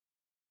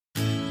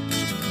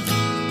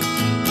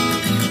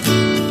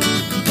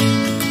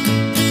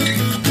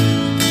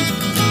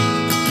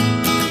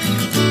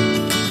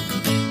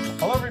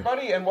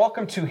and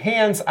welcome to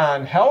Hands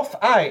on Health.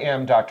 I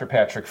am Dr.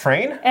 Patrick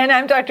Frayne. And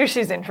I'm Dr.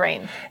 Susan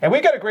Frayne. And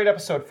we got a great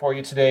episode for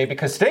you today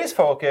because today's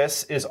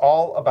focus is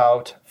all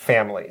about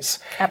families.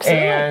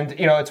 Absolutely. And,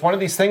 it's one of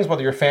these things,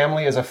 whether your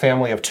family is a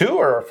family of 2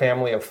 or a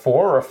family of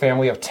 4 or a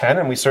family of 10,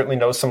 and we certainly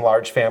know some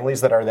large families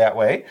that are that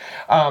way.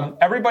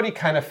 Everybody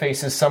kind of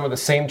faces some of the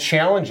same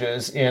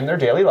challenges in their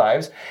daily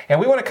lives, and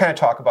we want to kind of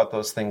talk about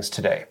those things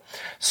today.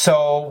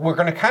 So we're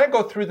going to kind of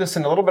go through this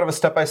in a little bit of a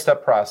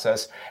step-by-step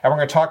process, and we're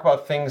going to talk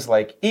about things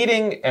like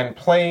eating and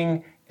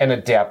playing and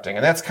adapting,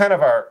 and that's kind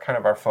of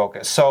our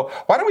focus. So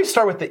why don't we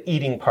start with the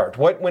eating part?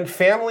 When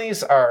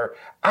families are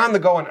on the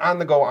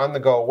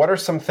go, what are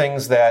some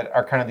things that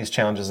are kind of these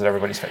challenges that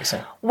everybody's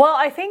facing? Well,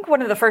 I think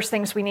one of the first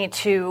things we need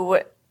to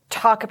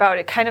talk about,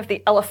 it kind of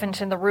the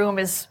elephant in the room,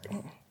 is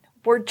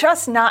we're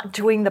just not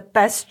doing the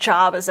best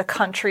job as a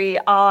country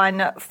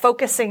on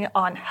focusing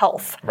on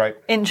health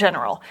in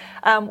general.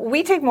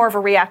 We take more of a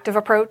reactive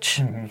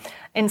approach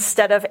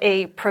instead of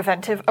a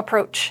preventive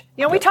approach.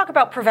 We talk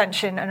about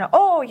prevention and,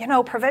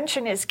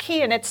 prevention is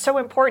key and it's so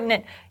important.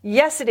 And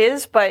yes, it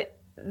is, but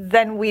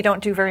then we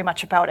don't do very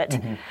much about it.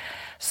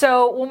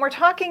 So when we're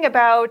talking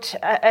about,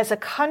 as a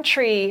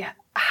country,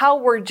 how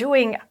we're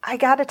doing, I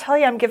got to tell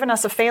you, I'm giving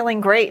us a failing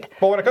grade.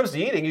 Well, when it comes to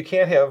eating, you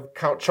can't have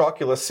Count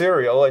Chocula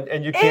cereal,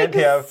 and you can't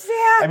have.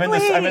 I'm in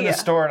the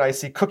store and I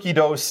see cookie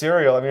dough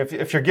cereal. I mean,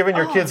 if you're giving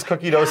your kids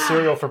cookie dough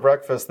cereal for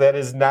breakfast, that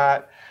is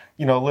not,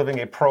 living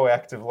a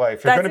proactive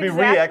life. You're going to be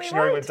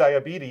reactionary with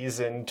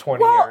diabetes in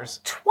 20 years.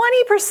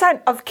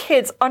 20% of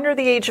kids under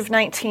the age of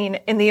 19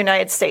 in the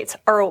United States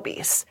are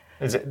obese.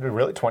 Is it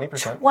really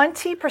 20%?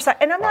 20%.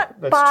 And I'm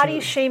not body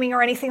shaming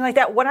or anything like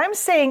that. What I'm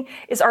saying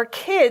is our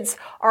kids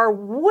are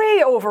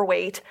way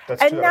overweight.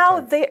 And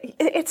now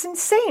it's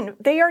insane.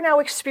 They are now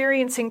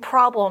experiencing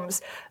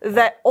problems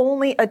that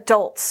only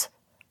adults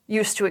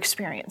used to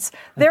experience.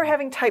 They're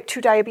having type 2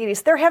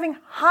 diabetes. They're having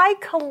high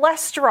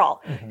cholesterol.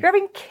 You're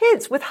having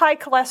kids with high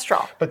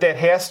cholesterol. But that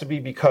has to be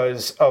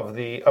because of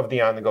the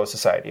on-the-go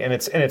society. And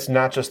it's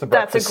not just the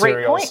breakfast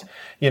cereals. That's a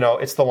great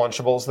point. It's the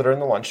Lunchables that are in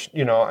the lunch.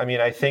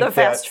 I think the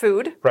fast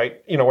food.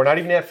 Right. We're not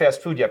even at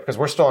fast food yet because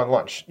we're still on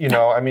lunch.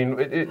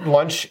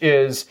 Lunch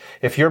is,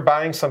 if you're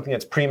buying something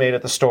that's pre-made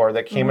at the store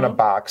that came in a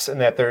box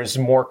and that there's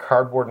more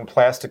cardboard and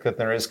plastic than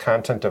there is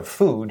content of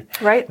food,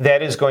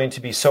 that is going to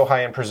be so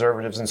high in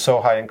preservatives and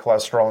so high in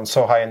cholesterol and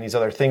so high in these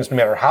other things, no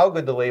matter how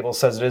good the label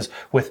says it is,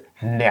 with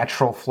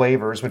natural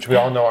flavors, which we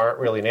all know aren't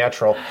really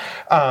natural.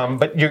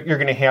 But you're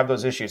going to have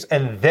those issues.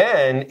 And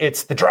then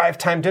it's the drive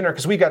time dinner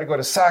because we got to go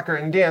to soccer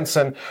and dance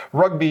and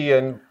rugby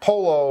and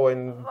polo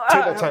and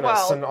table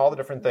tennis and all the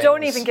different things.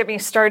 Don't even get me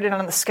started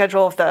on the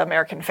schedule of the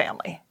American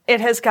family. It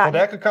has gotten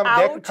that could come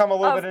a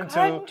little bit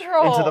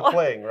into the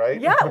playing,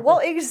 right? Yeah, well,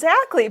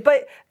 exactly.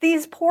 But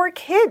these poor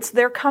kids,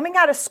 they're coming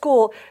out of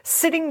school,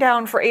 sitting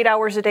down for 8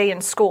 hours a day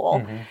in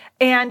school.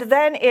 And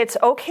then it's,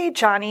 okay,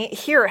 Johnny,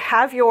 here,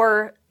 have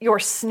your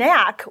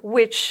snack,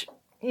 which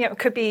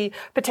could be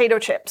potato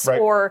chips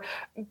or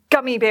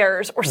gummy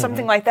bears or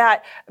something like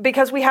that,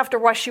 because we have to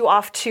rush you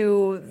off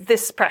to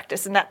this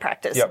practice and that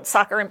practice,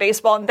 soccer and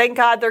baseball. And thank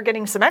God they're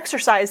getting some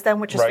exercise then,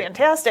 which is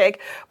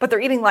fantastic, but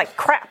they're eating like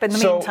crap in the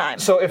meantime.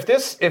 So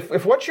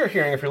if what you're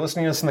hearing, if you're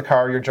listening to this in the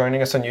car, you're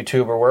joining us on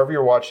YouTube or wherever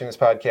you're watching this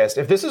podcast,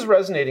 if this is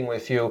resonating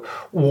with you,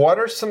 what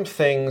are some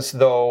things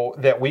though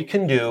that we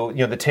can do,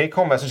 the take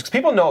home message? Because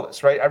people know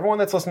this, right? Everyone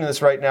that's listening to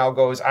this right now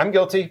goes, I'm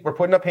guilty. We're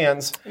putting up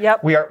hands.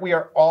 Yep. We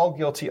are all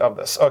guilty of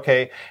this.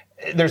 Okay.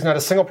 There's not a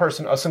single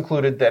person, us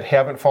included, that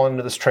haven't fallen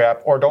into this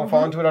trap or don't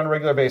fall into it on a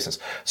regular basis.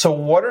 So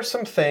what are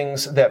some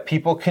things that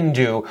people can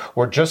do?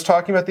 We're just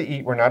talking about the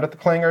eat. We're not at the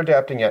playing or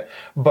adapting yet.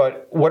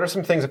 But what are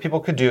some things that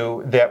people could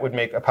do that would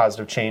make a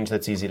positive change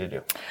that's easy to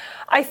do?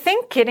 I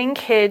think getting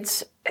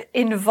kids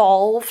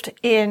involved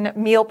in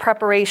meal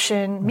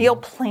preparation, meal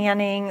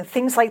planning,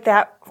 things like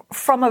that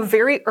from a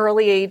very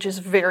early age is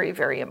very,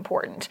 very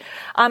important.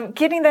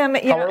 Getting them,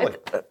 How early?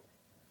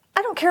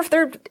 I don't care if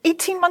they're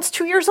 18 months,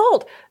 2 years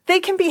old. They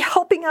can be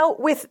helping out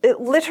with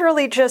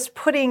literally just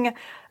putting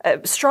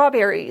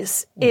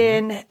strawberries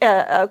in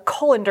a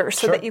colander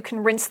so that you can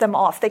rinse them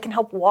off. They can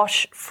help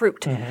wash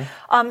fruit.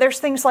 There's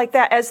things like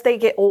that. As they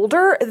get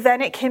older,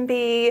 then it can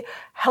be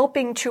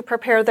helping to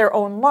prepare their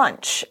own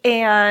lunch.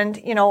 And,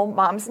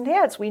 moms and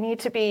dads, we need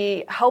to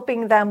be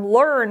helping them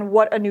learn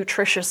what a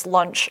nutritious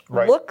lunch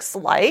looks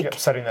like. Yep,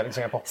 setting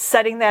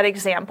that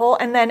example.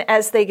 And then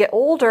as they get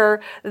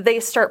older, they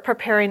start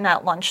preparing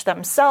that lunch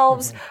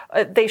themselves.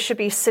 They should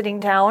be sitting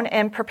down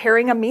and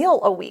preparing a meal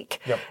a week.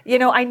 Yep.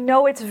 I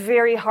know it's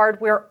very hard.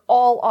 We're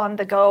all on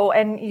the go.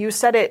 And you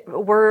said it,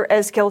 we're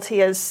as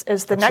guilty as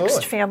the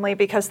next family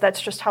because that's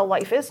just how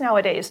life is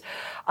nowadays.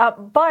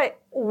 But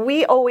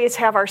we always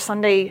have our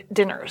Sunday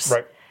dinners.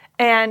 Right.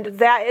 And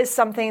that is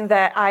something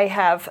that I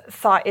have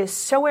thought is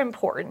so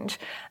important,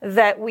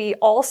 that we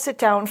all sit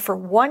down for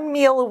one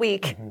meal a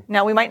week.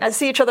 Now, we might not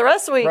see each other the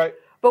rest of the week,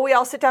 but we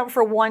all sit down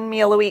for one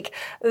meal a week.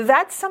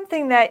 That's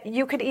something that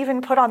you could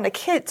even put on the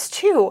kids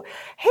too.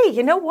 Hey,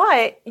 you know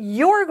what?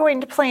 You're going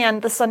to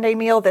plan the Sunday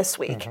meal this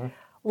week.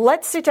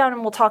 Let's sit down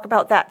and we'll talk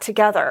about that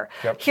together.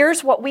 Yep.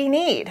 Here's what we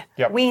need.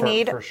 Yep, We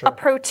need for sure. a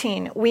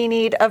protein. We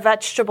need a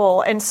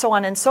vegetable, and so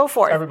on and so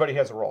forth. Everybody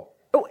has a role.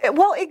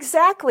 Well,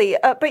 exactly.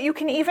 But you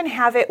can even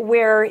have it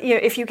where,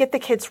 if you get the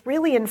kids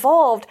really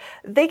involved,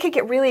 they could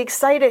get really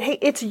excited. Hey,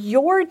 it's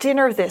your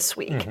dinner this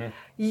week. Mm-hmm.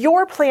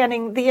 You're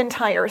planning the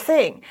entire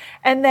thing.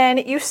 And then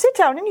you sit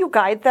down and you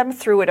guide them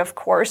through it, of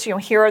course.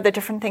 Here are the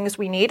different things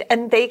we need,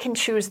 and they can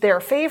choose their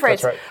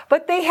favorites. That's right.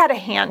 But they had a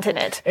hand in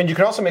it. And you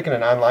can also make it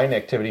an online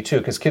activity too,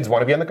 because kids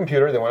want to be on the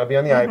computer, they want to be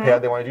on the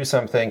iPad, they want to do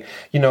something.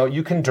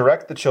 You can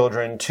direct the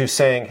children to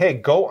saying, hey,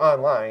 go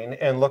online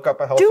and look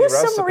up a healthy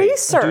recipe. Do some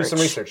research. Do some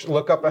research.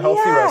 Look up a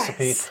healthy Yes.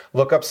 recipe.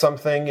 Look up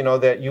something,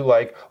 that you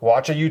like.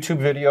 Watch a YouTube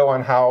video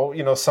on how,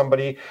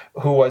 somebody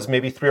who was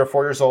maybe 3 or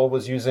 4 years old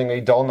was using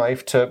a dull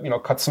knife to,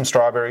 cut some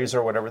strawberries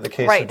or whatever the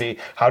case Right. would be.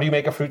 How do you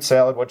make a fruit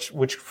salad?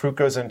 Which fruit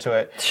goes into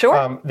it?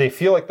 Sure. They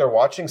feel like they're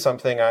watching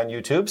something on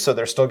YouTube, so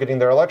they're still getting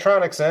their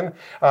electronics in,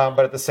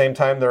 but at the same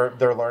time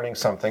they're learning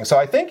something. So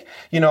I think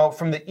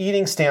from the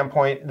eating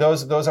standpoint,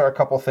 those are a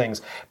couple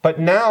things. But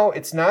now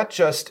it's not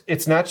just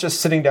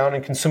sitting down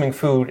and consuming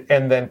food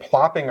and then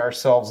plopping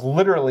ourselves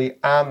literally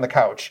on the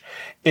couch.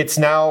 It's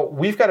now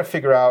we've got to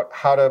figure out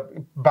how to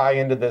buy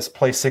into this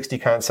Play 60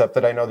 concept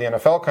that I know the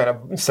NFL kind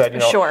of said.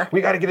 Sure.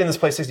 We got to get in this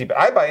Play 60, but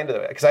I buy into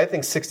it because I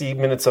think 60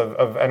 minutes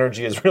of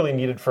energy is really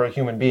needed for a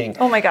human being.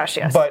 Oh my gosh,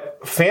 yes.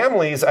 But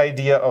families'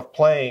 idea of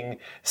playing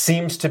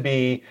seems to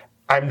be,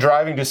 I'm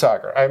driving to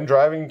soccer. I'm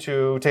driving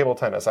to table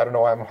tennis. I don't know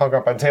why I'm hung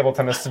up on table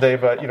tennis today,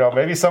 but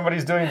maybe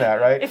somebody's doing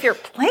that, right? If you're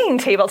playing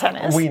table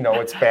tennis. We know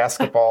it's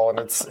basketball and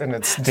it's dance and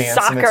it's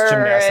Soccer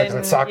gymnastics and and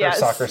it's soccer, yes.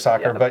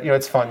 soccer. Yep. But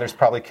it's fun. There's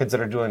probably kids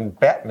that are doing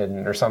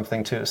badminton or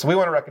something too. So we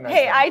want to recognize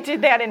Hey, that. I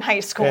did that in high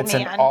school, It's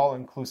man. an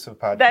all-inclusive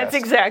podcast. That's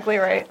exactly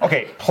right.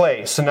 Okay,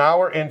 play. So now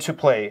we're into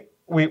play.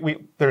 We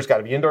there's got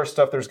to be indoor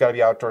stuff. There's got to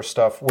be outdoor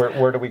stuff.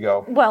 Where do we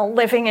go? Well,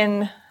 living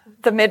in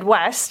the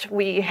Midwest,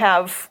 we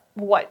have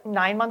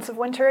 9 months of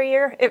winter a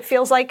year? It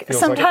feels like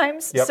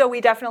sometimes. Like it. Yep. So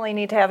we definitely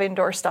need to have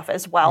indoor stuff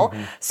as well.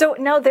 So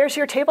now there's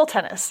your table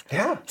tennis.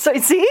 Yeah. So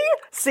see,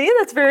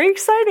 that's very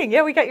exciting.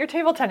 Yeah, we got your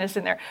table tennis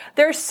in there.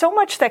 There's so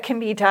much that can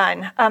be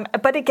done.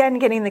 But again,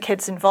 getting the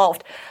kids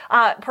involved.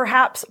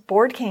 Perhaps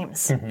board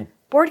games.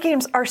 Board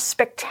games are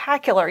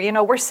spectacular.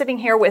 We're sitting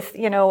here with,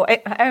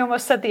 I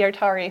almost said the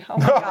Atari. Oh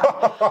my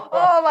God.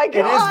 Oh my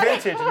God. It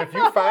is vintage. And if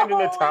you find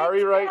an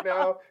Atari right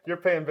now, you're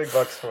paying big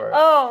bucks for it.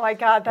 Oh my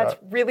God, that's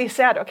really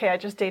sad. Okay, I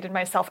just dated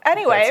myself.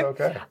 Anyway,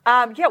 That's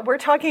okay. We're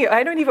talking,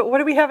 what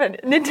do we have? A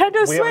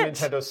Nintendo Switch? We have a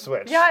Nintendo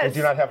Switch. Yes. We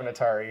do not have an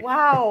Atari.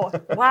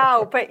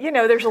 Wow. But,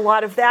 there's a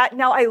lot of that.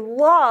 Now, I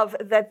love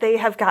that they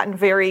have gotten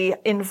very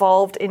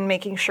involved in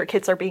making sure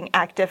kids are being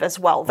active as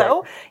well,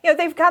 though. Right.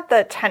 They've got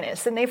the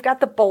tennis and they've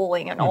got the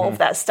bowling and all of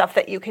that stuff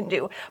that you can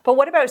do. But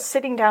what about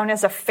sitting down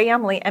as a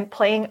family and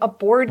playing a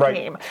board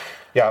game?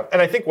 Yeah,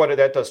 and I think what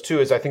that does too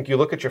is I think you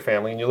look at your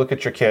family and you look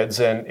at your kids,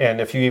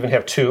 and if you even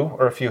have 2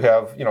 or if you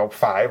have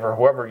 5 or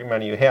however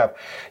many you have,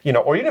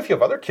 or even if you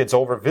have other kids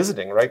over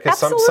visiting, right? Because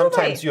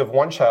sometimes you have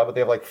one child but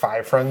they have like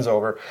 5 friends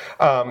over.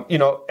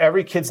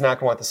 Every kid's not going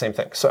to want the same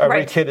thing. So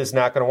every kid is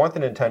not going to want the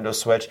Nintendo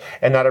Switch,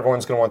 and not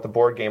everyone's going to want the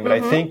board game. But I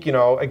think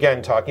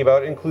again, talking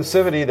about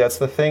inclusivity, that's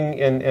the thing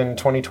in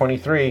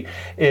 2023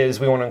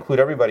 is we want to include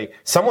everybody.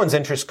 Someone's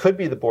interest could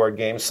be the board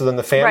game, so then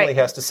the family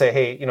has to say,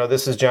 hey,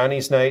 this is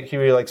Johnny's night. He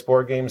really likes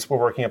board games. We're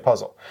working a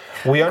puzzle.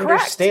 We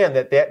understand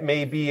that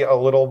may be a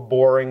little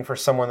boring for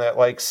someone that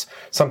likes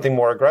something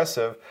more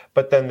aggressive,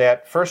 but then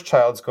that first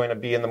child's going to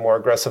be in the more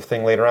aggressive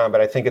thing later on.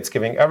 But I think it's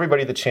giving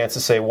everybody the chance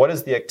to say, what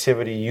is the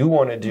activity you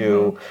want to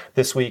do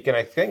this week? And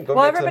I think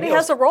everybody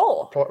has a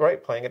role.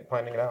 Right, planning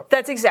it out.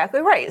 That's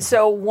exactly right.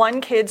 So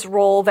one kid's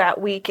role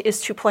that week is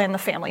to plan the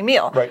family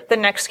meal. Right. The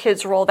next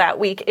kid's role that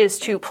week is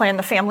to plan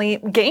the family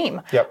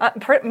game.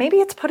 Yep. Maybe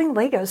it's putting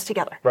Legos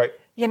together. Right.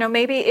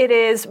 Maybe it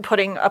is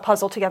putting a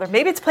puzzle together.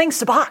 Maybe it's playing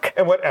Sabacc.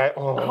 And the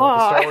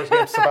Star Wars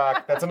game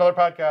Sabacc. That's another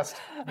podcast.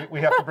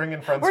 We have to bring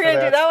in friends. We're going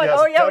to do that one. Yes.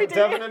 Oh yeah, we do.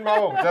 Devin and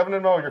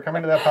Mo, you're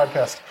coming to that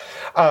podcast.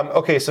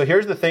 Okay, so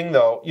here's the thing,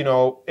 though.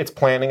 It's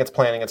planning,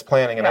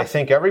 and I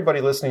think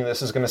everybody listening to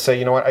this is going to say,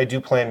 you know what? I do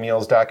plan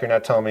meals, Doc. You're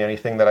not telling me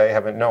anything that I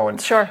haven't known.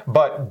 Sure.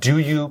 But do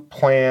you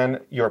plan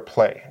your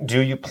play? Do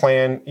you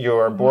plan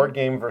your board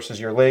game versus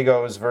your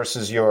Legos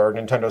versus your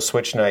Nintendo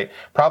Switch night?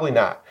 Probably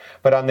not.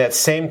 But on that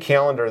same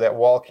calendar, that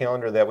wall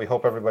calendar that we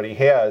hope everybody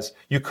has,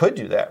 you could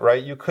do that,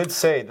 right? You could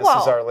say, this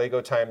is our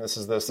Lego time, this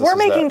is this, we're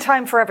making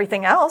time for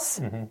everything else.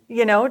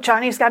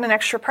 Johnny's got an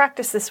extra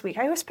practice this week.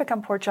 I always pick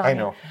on poor Johnny.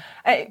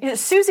 I know.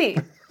 Susie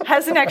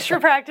has an extra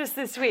practice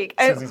this week.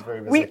 Susie's very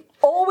busy. We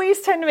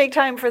always tend to make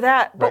time for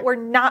that, but we're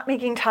not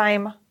making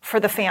time for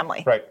the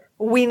family. Right.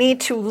 We need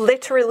to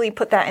literally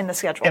put that in the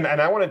schedule. And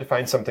I want to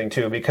define something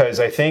too, because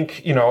I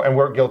think, and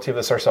we're guilty of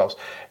this ourselves.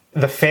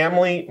 The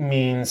family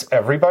means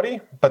everybody,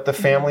 but the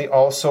family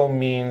also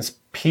means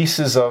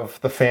pieces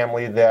of the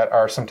family that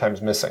are sometimes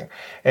missing.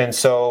 And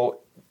so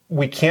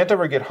we can't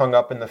ever get hung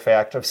up in the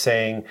fact of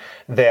saying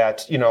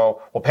that,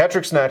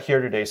 Patrick's not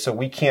here today, so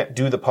we can't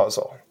do the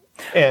puzzle.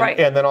 And, Right.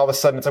 and then all of a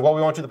sudden it's like, well,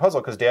 we won't do the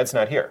puzzle because Dad's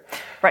not here.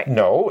 Right.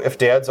 No, if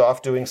Dad's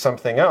off doing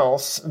something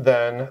else,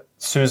 then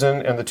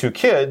Susan and the two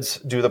kids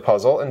do the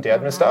puzzle and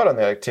Dad missed out on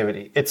that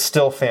activity. It's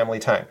still family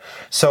time.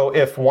 So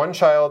if one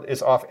child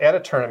is off at a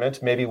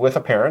tournament, maybe with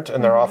a parent,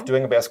 and they're off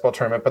doing a basketball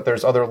tournament, but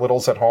there's other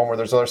littles at home or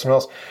there's someone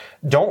else,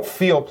 don't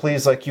feel,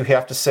 please, like you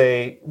have to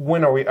say,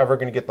 when are we ever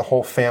going to get the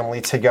whole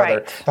family together?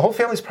 Right. The whole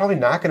family's probably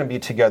not going to be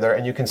together,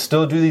 and you can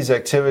still do these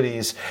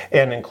activities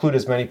and include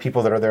as many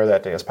people that are there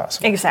that day as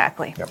possible.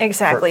 Exactly. Yep.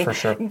 Exactly. For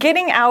sure.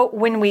 Getting out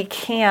when we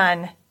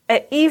can,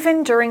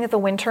 even during the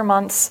winter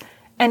months,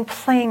 and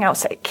playing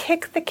outside.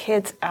 Kick the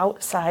kids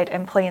outside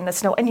and play in the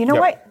snow. And you know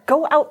Yep. what?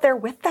 Go out there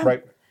with them.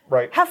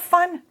 Right. Have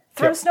fun.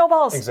 Throw Yep.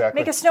 snowballs.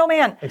 Exactly. Make a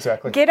snowman.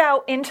 Exactly. Get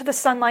out into the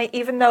sunlight,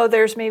 even though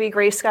there's maybe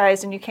gray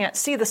skies and you can't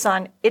see the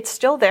sun. It's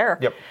still there.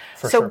 Yep,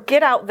 for so sure.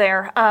 get out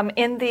there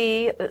in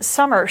the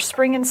summer,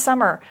 spring and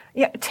summer.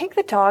 Yeah, take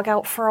the dog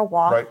out for a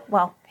walk. Right.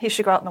 Well, he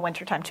should go out in the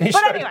wintertime too. He But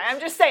should. anyway, I'm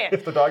just saying.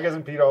 If the dog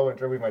hasn't peed all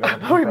winter, we might have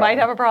a We problem. might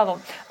have a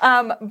problem.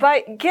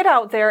 But get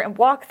out there and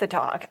walk the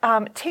dog.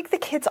 Take the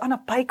kids on a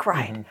bike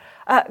ride.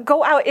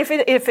 Go out. If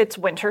it's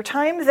winter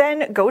time,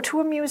 then go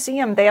to a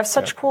museum. They have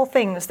such cool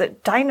things,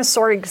 that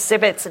dinosaur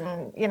exhibits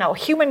and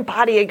human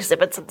body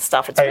exhibits and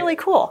stuff. It's really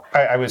cool.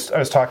 I was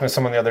talking to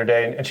someone the other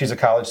day, and she's a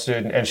college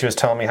student, and she was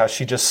telling me how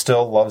she just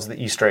still loves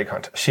the Easter egg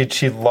hunt.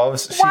 She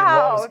loves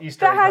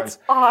Easter egg hunts. That's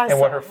awesome. And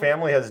what her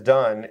family has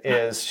done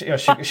is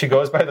she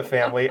goes by the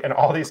family, and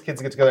all these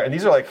kids get together, and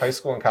these are like high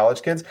school and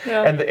college kids,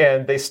 Yeah.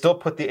 and they still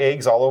put the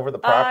eggs all over the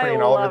property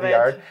and all over love the it.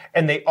 yard,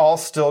 and they all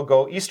still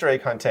go Easter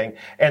egg hunting.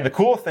 And the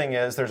cool thing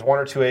is, there's one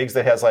or two eggs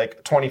that has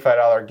like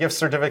 $25 gift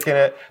certificate in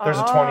it. There's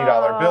a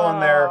 $20 bill in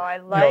there. I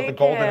the like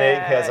golden egg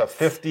has a it.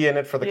 $50 in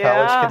it for the Yeah.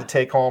 college kid to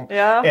take home.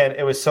 Yeah. And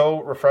it was so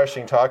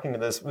refreshing talking to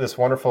this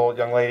wonderful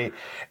young lady,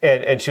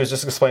 and she was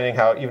just explaining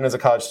how even as a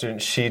college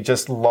student, she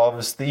just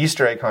loves the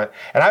Easter egg hunt.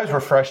 And I was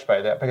refreshed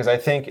by that, because I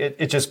think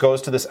it just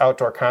goes to this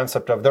outdoor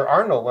concept of there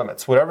are no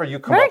limits. Whatever you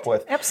come Right. up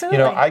with.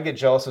 Absolutely. I get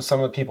jealous of some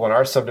of the people in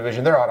our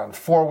subdivision. They're out on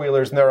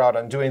four-wheelers and they're out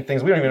on doing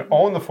things. We don't even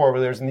own the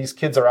four-wheelers, and these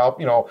kids are out,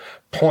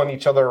 pulling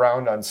each other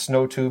around on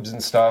snow tubes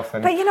and stuff.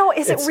 And But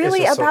is it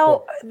really just so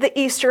about cool. the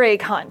Easter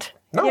egg hunt?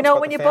 No, it's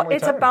about when the you family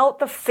it's time. about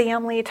the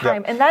family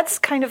time, and that's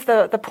kind of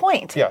the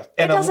point. Yeah. It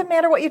And doesn't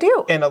matter what you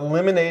do. And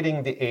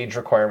eliminating the age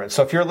requirement.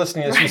 So if you're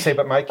listening to this, you say,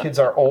 but my kids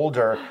are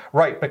older.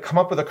 Right, but come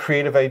up with a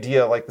creative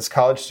idea, like this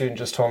college student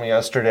just told me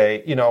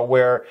yesterday,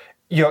 where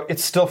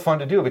it's still fun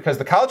to do, because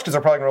the college kids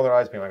are probably going to roll their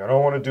eyes being like, I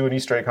don't want to do an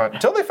Easter egg hunt,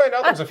 until they find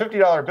out there's a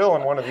 $50 bill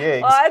in one of the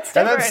eggs. Well, that's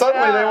and then different.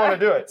 suddenly they Yeah. want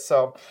to do it.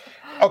 So,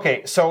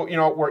 okay, so,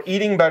 we're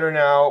eating better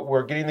now.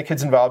 We're getting the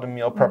kids involved in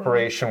meal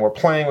preparation. We're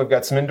playing. We've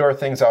got some indoor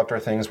things, outdoor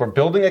things. We're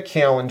building a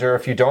calendar.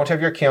 If you don't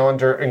have your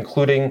calendar,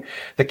 including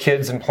the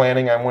kids and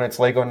planning on when it's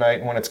Lego night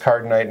and when it's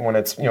card night and when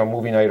it's,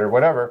 movie night or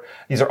whatever,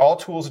 these are all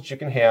tools that you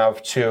can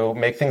have to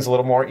make things a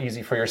little more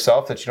easy for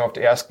yourself, that you don't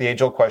have to ask the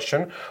age-old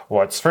question,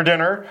 what's for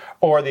dinner?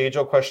 Or the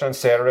age-old question on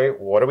Saturday,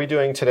 what are we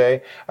doing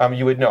today?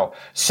 You would know.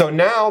 So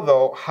now,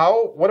 though,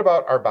 what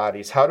about our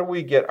bodies? How do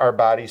we get our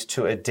bodies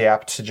to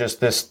adapt to just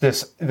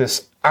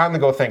this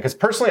on-the-go thing? Because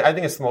personally, I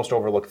think it's the most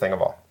overlooked thing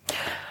of all.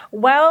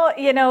 Well,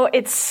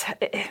 it's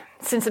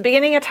since the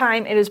beginning of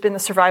time, it has been the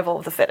survival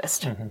of the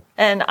fittest. Mm-hmm.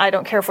 And I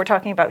don't care if we're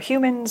talking about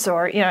humans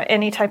or,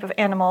 any type of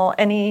animal,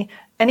 any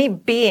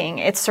being,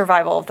 it's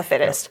survival of the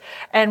fittest.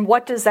 Yeah. And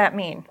what does that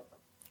mean?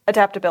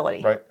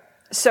 Adaptability. Right.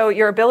 So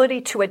your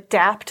ability to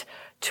adapt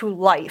to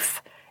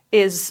life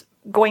is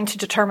going to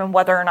determine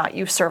whether or not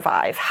you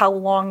survive, how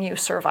long you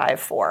survive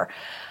for.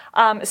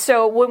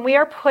 So when we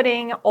are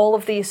putting all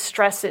of these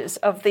stresses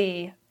of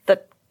the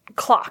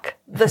clock,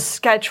 the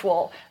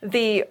schedule,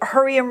 the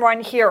hurry and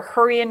run here,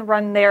 hurry and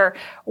run there,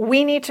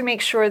 we need to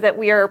make sure that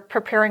we are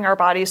preparing our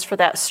bodies for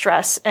that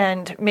stress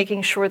and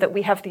making sure that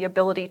we have the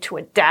ability to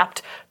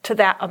adapt to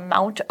that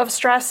amount of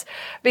stress,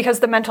 because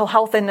the mental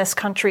health in this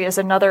country is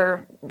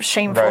another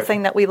shameful Right.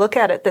 thing that we look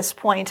at this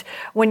point.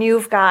 When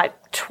you've got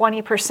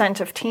 20%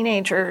 of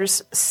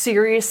teenagers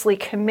seriously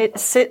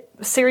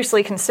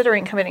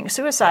considering committing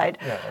suicide,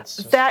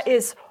 that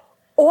is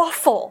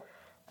awful.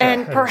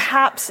 And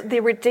perhaps the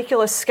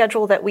ridiculous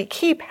schedule that we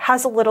keep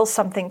has a little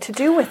something to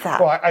do with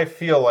that. Well, I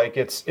feel like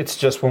it's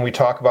just when we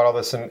talk about all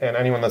this, and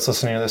anyone that's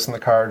listening to this in the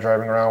car,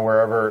 driving around,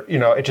 wherever,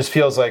 it just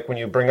feels like when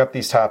you bring up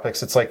these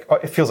topics, it's like,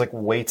 it feels like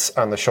weights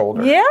on the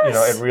shoulder.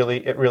 Yes. It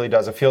really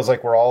does. It feels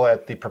like we're all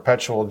at the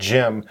perpetual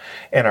gym,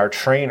 and our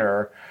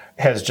trainer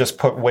has just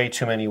put way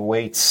too many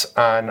weights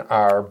on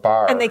our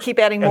bar. And they keep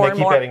adding more and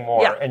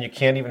more. Yeah. And you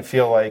can't even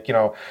feel like,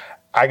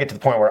 I get to the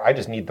point where I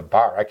just need the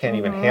bar. I can't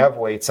even have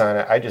weights on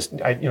it.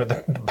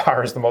 The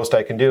bar is the most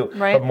I can do,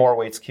 Right. but more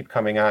weights keep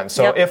coming on.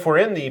 So if we're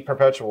in the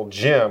perpetual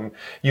gym,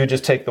 you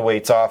just take the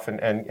weights off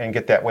and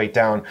get that weight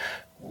down.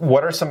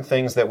 What are some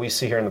things that we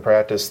see here in the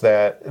practice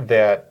that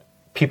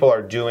people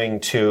are doing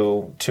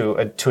to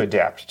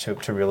adapt,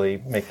 to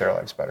really make their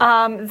lives better?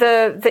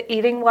 The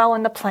eating well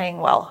and the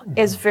playing well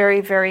is very,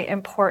 very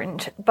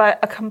important. But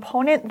a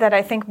component that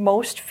I think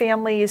most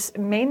families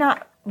may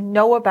not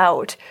know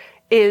about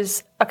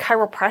is a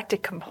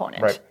chiropractic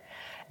component. Right.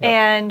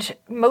 And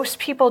most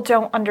people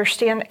don't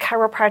understand that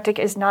chiropractic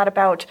is not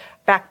about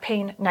back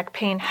pain, neck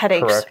pain,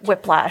 headaches, Correct.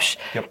 whiplash.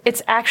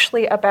 It's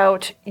actually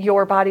about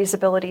your body's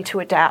ability to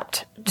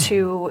adapt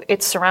to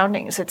its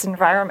surroundings, its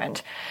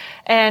environment.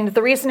 And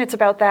the reason it's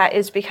about that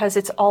is because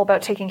it's all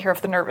about taking care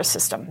of the nervous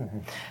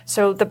system.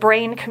 So the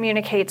brain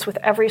communicates with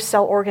every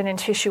cell, organ, and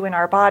tissue in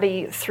our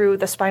body through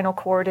the spinal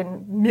cord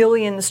and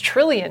millions,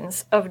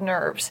 trillions of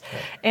nerves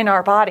in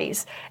our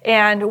bodies.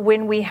 And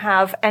when we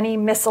have any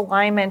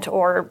misalignment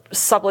or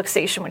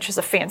subluxation, which is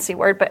a fancy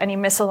word, but any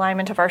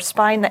misalignment of our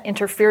spine that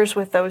interferes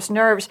with those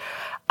nerves,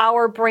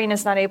 our brain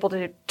is not able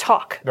to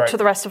talk to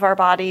the rest of our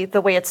body the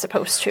way it's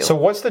supposed to. So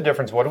what's the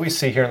difference? What do we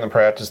see here in the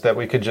practice that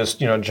we could just,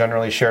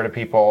 generally share to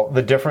people?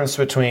 The difference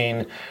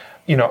between,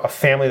 a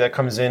family that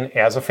comes in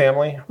as a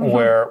family,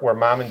 where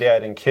mom and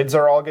dad and kids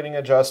are all getting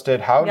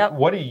adjusted.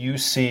 What do you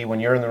see when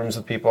you're in the rooms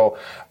with people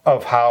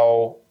of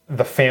how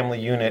the family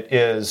unit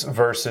is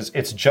versus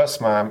it's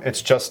just mom,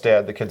 it's just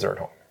dad, the kids are at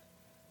home?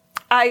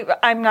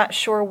 I'm not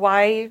sure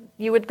why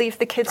you would leave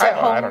the kids at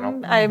home. I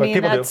don't know. I But mean,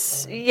 people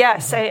that's, do.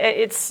 yes,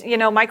 it's,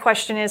 my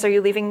question is, are you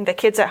leaving the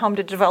kids at home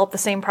to develop the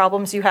same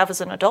problems you have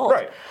as an adult?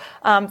 Right.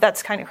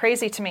 That's kind of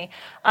crazy to me.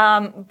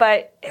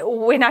 But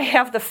when I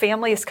have the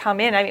families come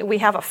in, we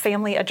have a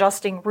family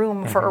adjusting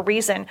room for a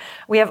reason.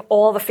 We have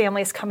all the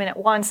families come in at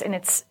once, and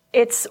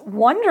it's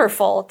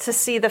wonderful to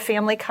see the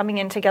family coming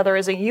in together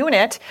as a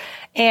unit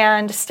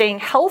and staying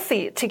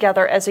healthy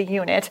together as a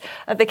unit.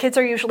 The kids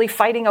are usually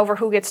fighting over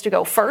who gets to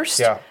go first.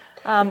 Yeah.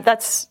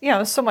 That's,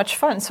 so much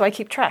fun. So I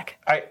keep track.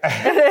 Your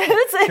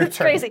It's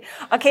turn. crazy.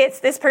 Okay,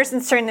 it's this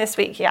person's turn this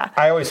week. Yeah.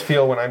 I always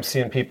feel when I'm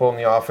seeing people in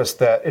the office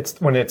that it's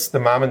the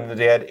mom and the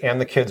dad and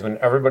the kids, when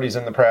everybody's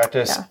in the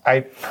practice,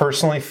 I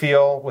personally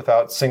feel,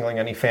 without singling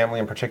any family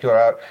in particular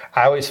out,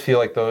 I always feel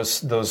like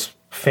those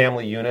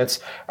family units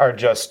are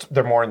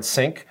they're more in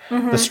sync.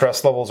 The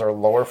stress levels are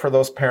lower for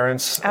those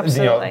parents.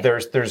 Absolutely.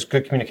 There's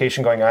good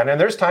communication going on. And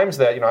there's times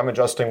that, I'm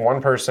adjusting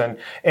one person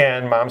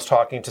and mom's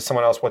talking to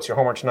someone else. What's your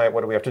homework tonight?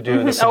 What do we have to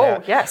do? This and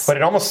that. Yes. But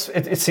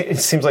it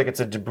seems like it's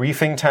a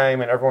debriefing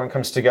time and everyone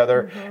comes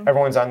together.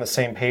 Everyone's on the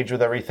same page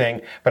with everything.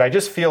 But I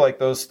just feel like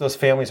those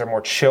families are more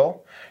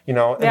chill,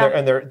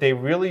 and they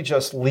really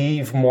just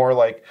leave more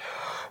like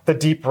the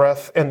deep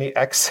breath and the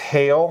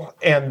exhale.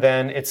 And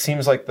then it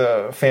seems like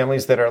the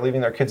families that are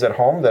leaving their kids at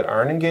home that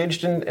aren't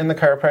engaged in the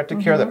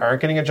chiropractic care, that aren't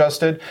getting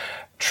adjusted,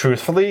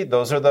 truthfully,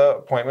 those are the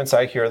appointments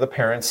I hear the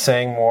parents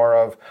saying more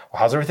of,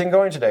 well, how's everything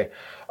going today?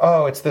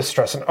 Oh, it's this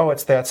stress, and oh,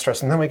 it's that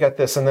stress, and then we got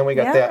this, and then we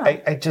got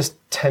that. I just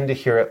tend to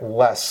hear it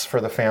less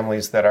for the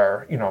families that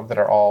are, that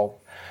are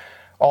all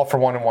for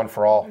one and one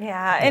for all.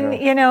 Yeah, and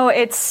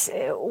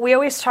we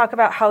always talk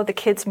about how the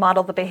kids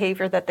model the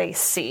behavior that they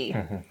see.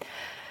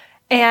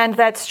 And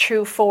that's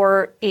true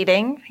for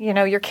eating.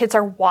 Your kids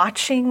are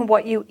watching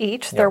what you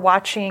eat. They're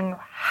watching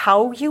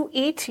how you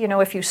eat.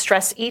 If you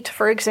stress eat,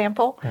 for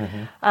example,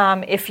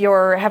 if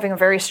you're having a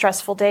very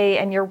stressful day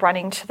and you're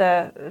running to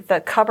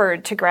the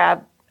cupboard to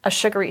grab a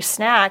sugary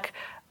snack,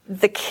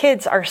 the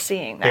kids are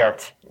seeing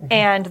that.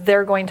 And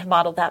they're going to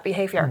model that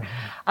behavior.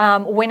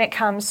 When it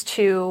comes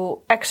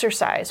to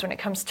exercise, when it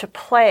comes to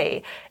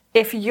play,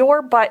 if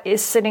your butt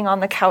is sitting on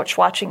the couch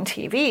watching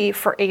TV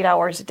for 8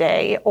 hours a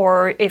day,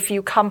 or if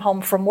you come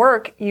home from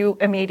work, you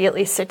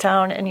immediately sit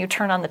down and you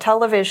turn on the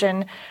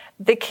television,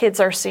 the kids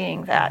are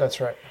seeing that.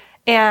 That's right.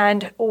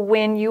 And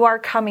when you are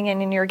coming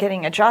in and you're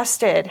getting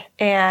adjusted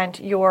and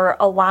you're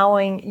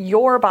allowing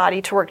your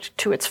body to work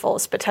to its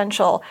fullest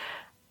potential,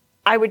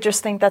 I would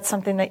just think that's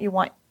something that you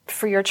want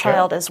for your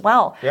child as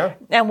well. Yeah.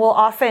 And we'll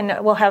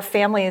have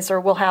families, or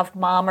we'll have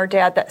mom or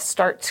dad that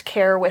starts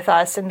care with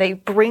us, and they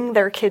bring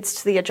their kids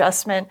to the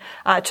adjustment,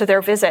 to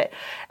their visit.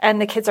 And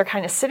the kids are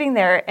kind of sitting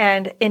there,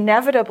 and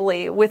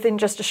inevitably within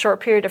just a short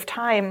period of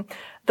time,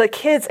 the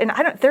kids, and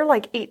they're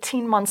like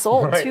 18 months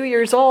old, 2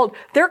 years old.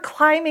 They're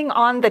climbing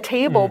on the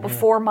table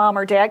before mom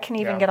or dad can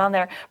even get on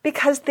there,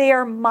 because they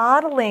are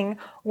modeling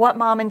what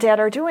mom and dad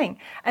are doing.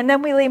 And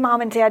then we lay mom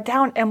and dad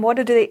down, and what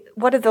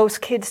do those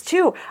kids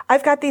do?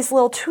 I've got these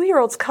little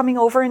 2-year-olds coming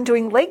over and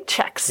doing leg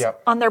checks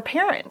on their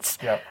parents,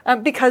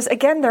 because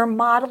again, they're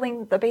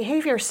modeling the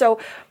behavior. So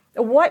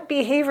what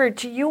behavior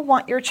do you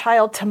want your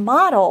child to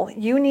model?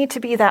 You need to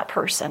be that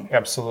person.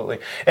 Absolutely.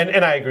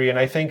 And I agree. And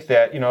I think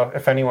that,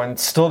 if anyone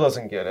still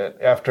doesn't get it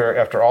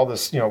after all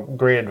this,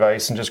 great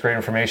advice and just great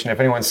information, if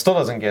anyone still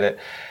doesn't get it,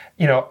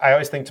 I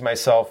always think to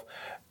myself,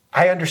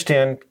 I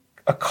understand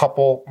a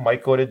couple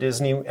might go to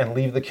Disney and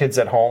leave the kids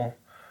at home.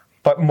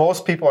 But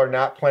most people are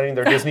not planning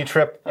their Disney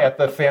trip at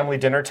the family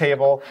dinner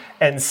table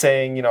and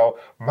saying,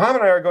 mom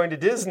and I are going to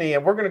Disney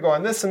and we're going to go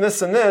on this and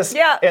this and this.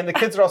 Yeah. And the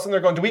kids are all sitting there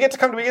going, do we get to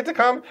come? Do we get to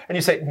come? And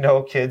you say,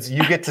 no, kids,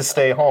 you get to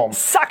stay home.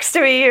 Sucks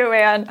to be you,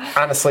 man.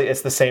 Honestly,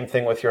 it's the same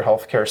thing with your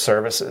healthcare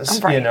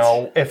services. Right.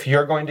 If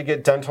you're going to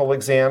get dental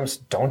exams,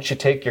 don't you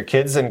take your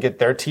kids and get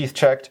their teeth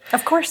checked?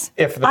 Of course.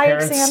 If the eye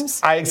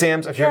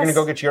exams, if you're going to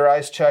go get your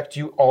eyes checked,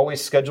 you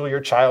always schedule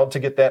your child to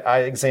get that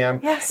eye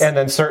exam. Yes. And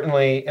then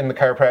certainly in the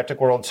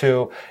chiropractic world too,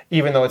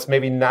 even though it's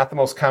maybe not the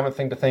most common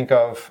thing to think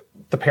of,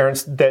 the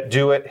parents that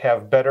do it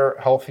have better,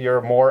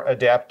 healthier, more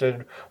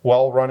adapted,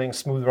 well-running,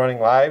 smooth-running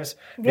lives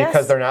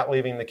because they're not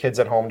leaving the kids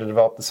at home to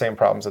develop the same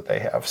problems that they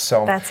have.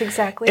 So that's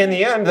exactly in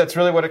the end, that's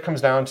really what it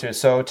comes down to.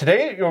 So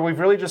today, we've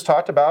really just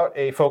talked about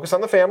a focus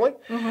on the family.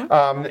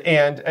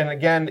 And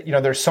again,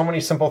 there's so many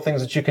simple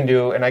things that you can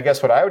do. And I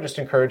guess what I would just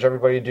encourage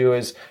everybody to do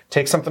is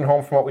take something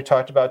home from what we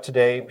talked about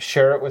today,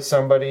 share it with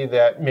somebody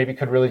that maybe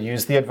could really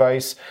use the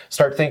advice,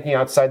 start thinking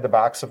outside the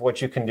box of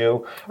what you can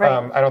do.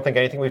 Right. I don't think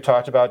anything we've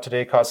talked about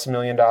today costs $1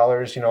 million. A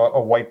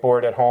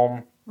whiteboard at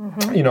home,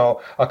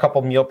 a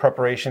couple meal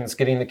preparations,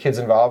 getting the kids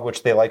involved,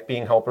 which they like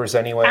being helpers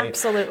anyway.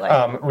 Absolutely.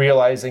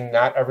 Realizing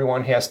not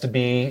everyone has to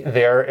be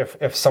there.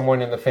 If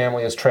someone in the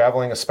family is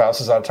traveling, a spouse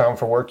is out of town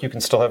for work, you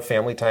can still have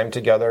family time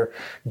together.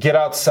 Get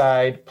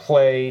outside,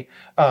 play.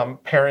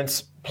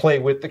 Parents play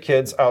with the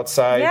kids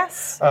outside.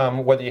 Yes.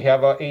 Whether you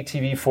have a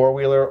ATV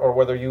four-wheeler or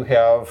whether you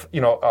have,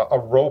 a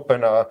rope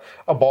and a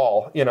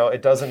ball,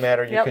 it doesn't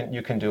matter.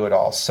 You can do it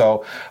all.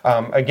 So,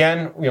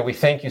 again, we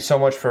thank you so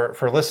much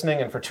for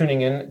listening and for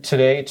tuning in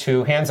today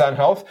to Hands-On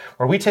Health,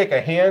 where we take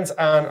a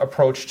hands-on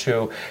approach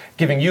to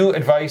giving you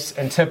advice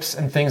and tips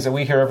and things that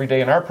we hear every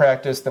day in our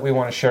practice that we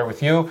want to share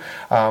with you.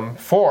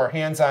 For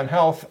Hands-On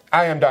Health,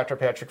 I am Dr.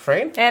 Patrick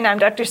Frayne. And I'm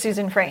Dr.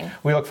 Susan Frayne.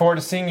 We look forward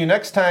to seeing you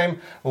next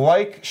time.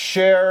 Like,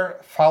 share,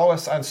 follow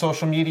us on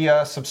social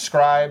media,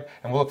 subscribe,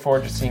 and we'll look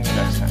forward to seeing you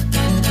next time.